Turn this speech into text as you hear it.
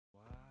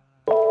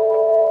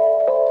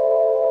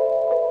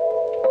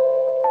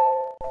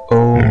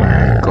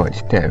my god,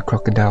 is that a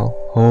crocodile?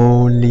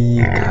 Holy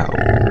cow.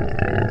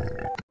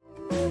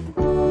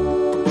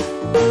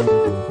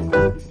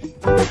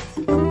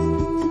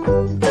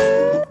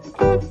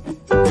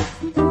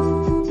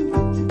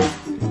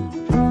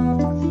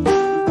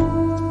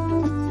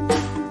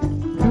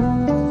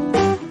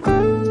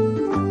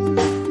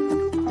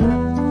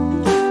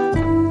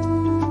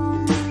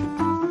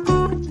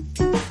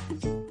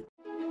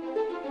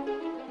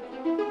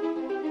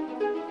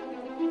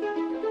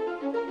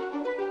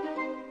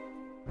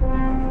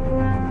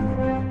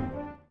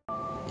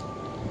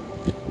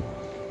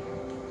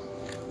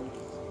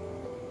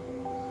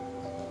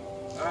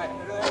 Alright,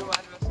 hello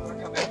everyone,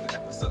 welcome back to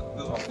episode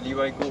 2 of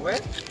Leroy Go Where.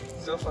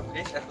 So for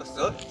today's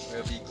episode,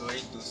 we'll be going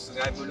to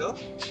Sungei Buloh.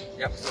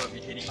 Yep, so we'll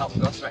be heading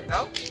outdoors right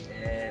now,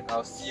 and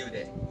I'll see you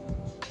there.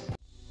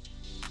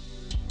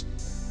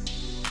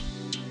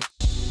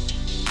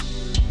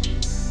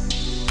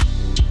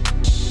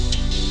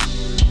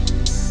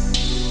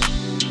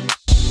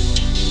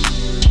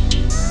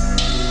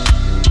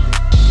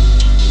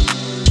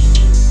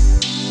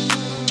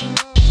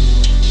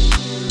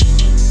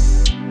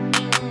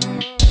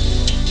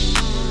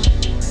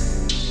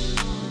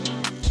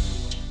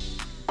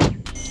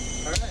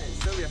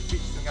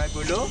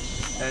 Buloh,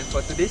 and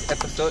for today's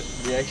episode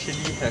we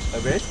actually have a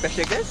very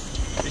special guest,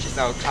 which is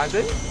our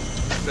cousin.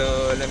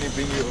 So let me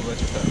bring you over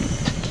to her.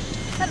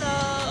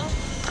 Hello.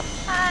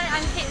 Hi,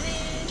 I'm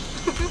Caitlin.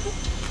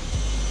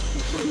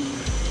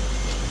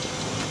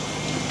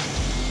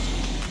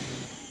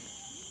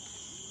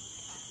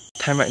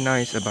 Time right now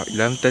is about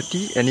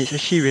 11:30 and it's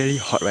actually really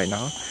hot right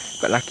now,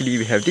 but luckily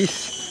we have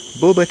this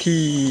boba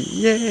tea.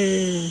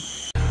 Yay!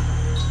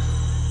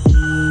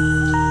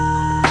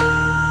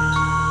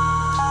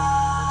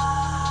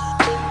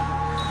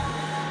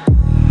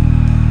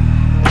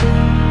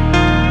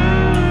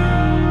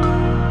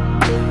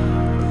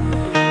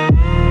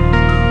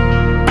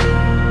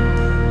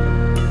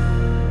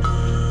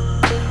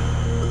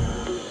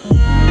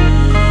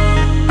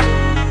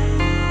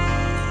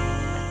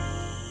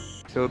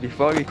 So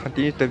before we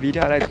continue the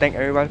video, I'd like to thank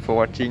everyone for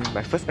watching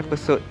my first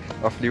episode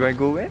of Leroy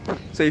Go Where.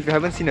 So if you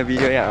haven't seen the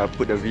video yet, I'll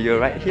put the video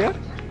right here.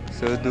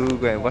 So do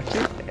go and watch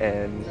it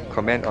and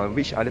comment on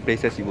which other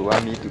places you would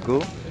want me to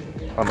go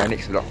on my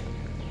next vlog.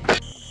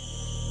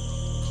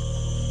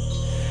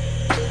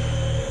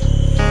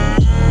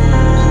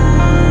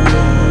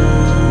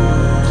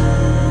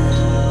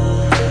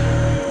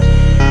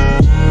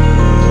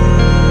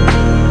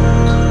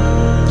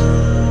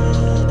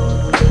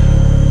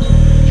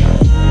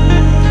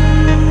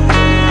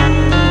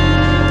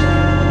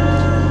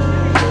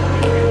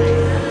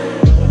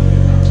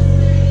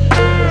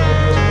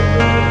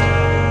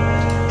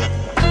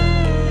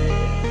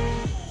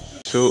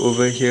 So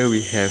over here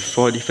we have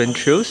 4 different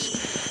trails.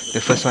 The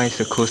first one is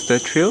the coastal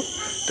trail,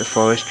 the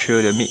forest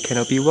trail, the mid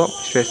canopy walk,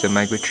 as well as the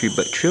migratory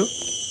bird trail.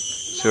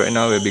 So right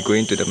now we'll be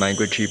going to the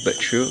migratory bird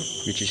trail,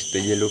 which is the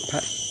yellow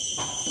part.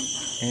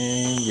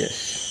 And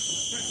yes.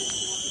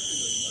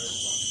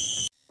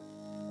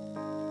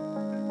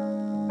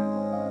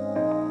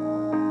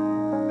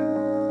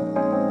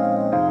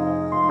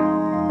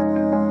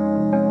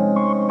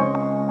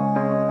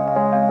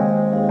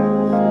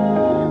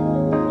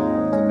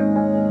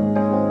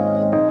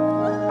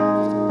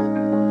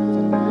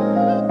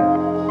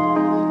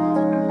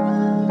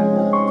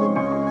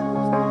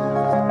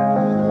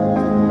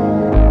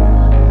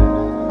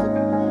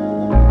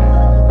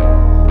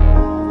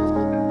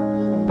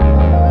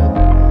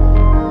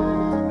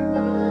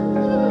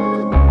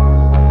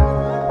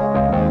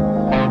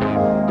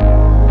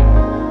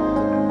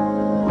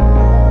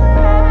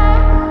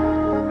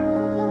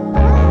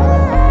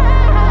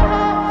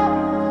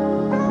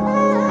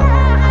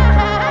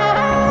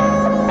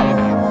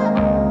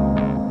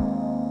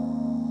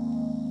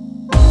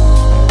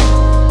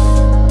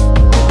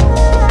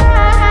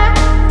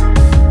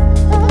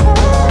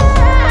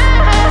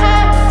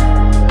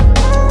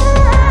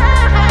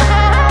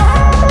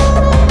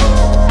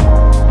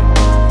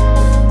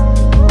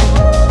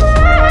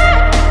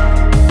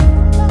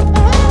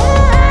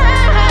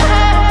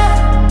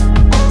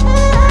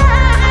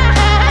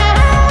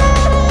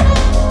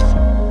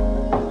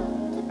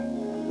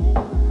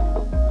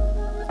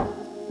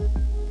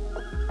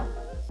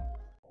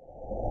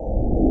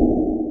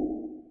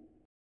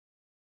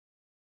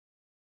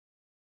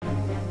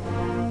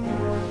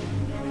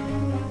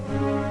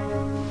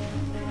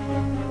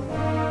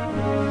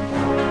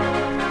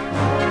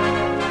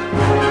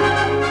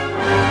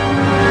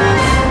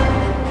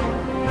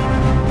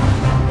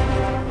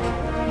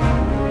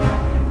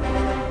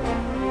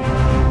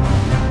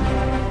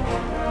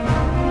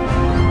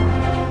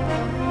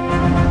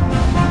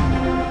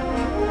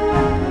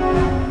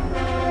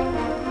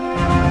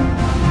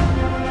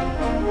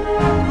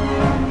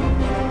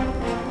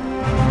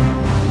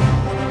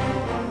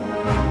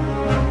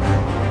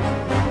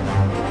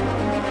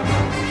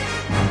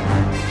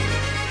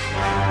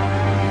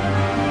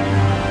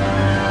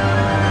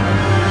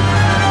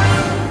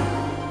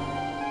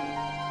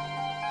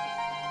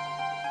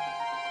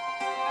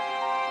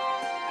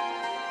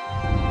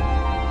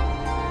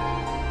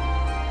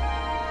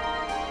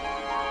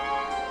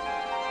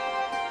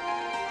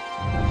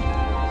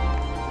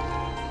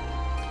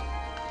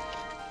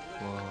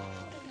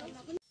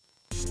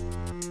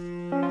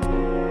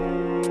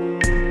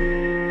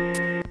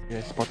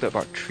 spotted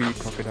about 3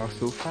 crocodiles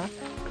so far.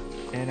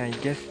 And I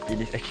guess it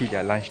is actually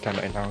their lunchtime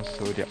right now,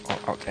 so they're all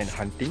out and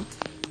hunting.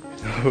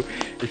 So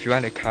if you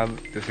want to come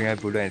to Sungei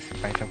Buloh and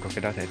find some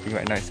crocodiles, I think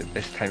right now is the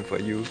best time for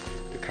you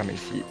to come and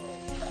see it.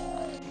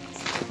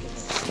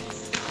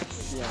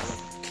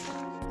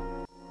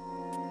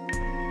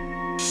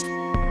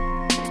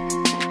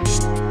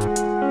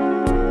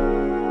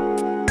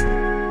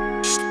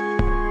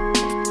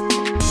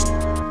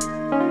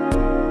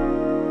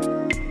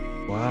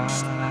 Wow,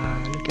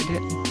 look at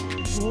that.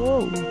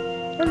 Whoa.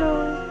 Hello.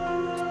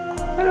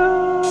 Hello.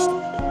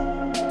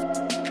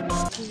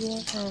 Wow.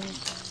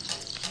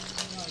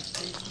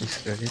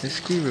 It's a little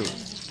squirrel.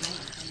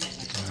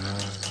 Wow.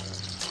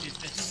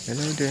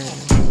 Hello there.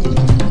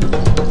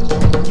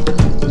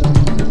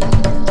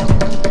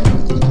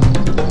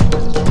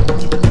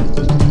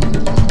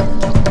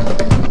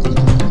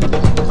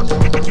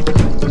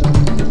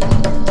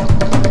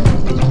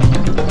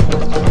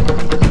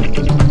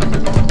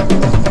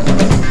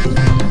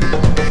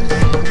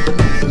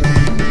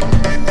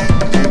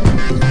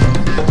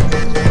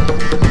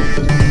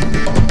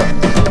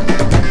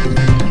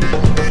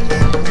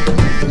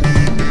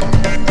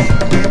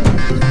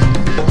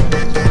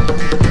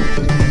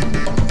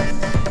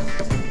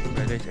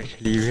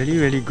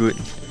 Really good,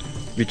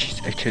 which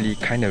is actually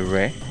kind of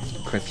rare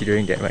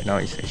considering that right now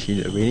it's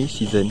actually the rainy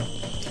season,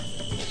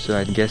 so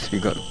I guess we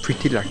got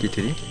pretty lucky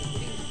today.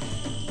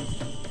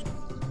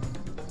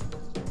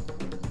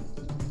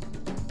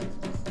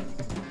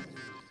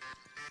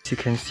 As you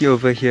can see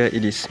over here,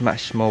 it is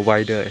much more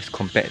wider as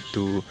compared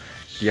to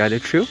the other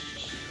trail.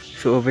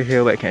 So over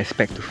here what I can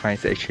expect to find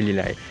is actually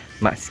like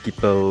mud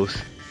skippers,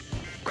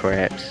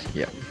 crabs,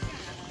 yeah.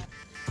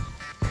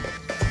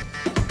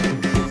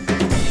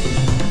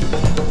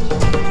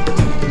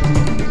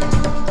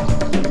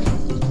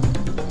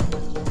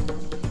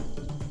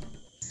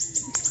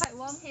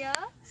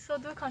 So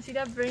do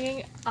consider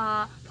bringing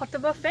a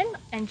portable fan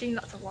and drink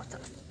lots of water.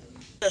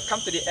 We have come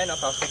to the end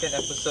of our second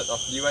episode of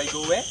Leroy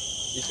Go Where.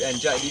 If you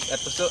enjoyed this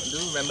episode, do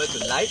remember to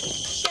like,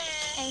 share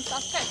and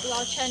subscribe to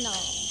our channel.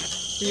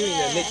 See you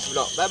in the next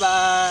vlog. Bye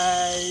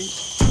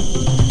bye!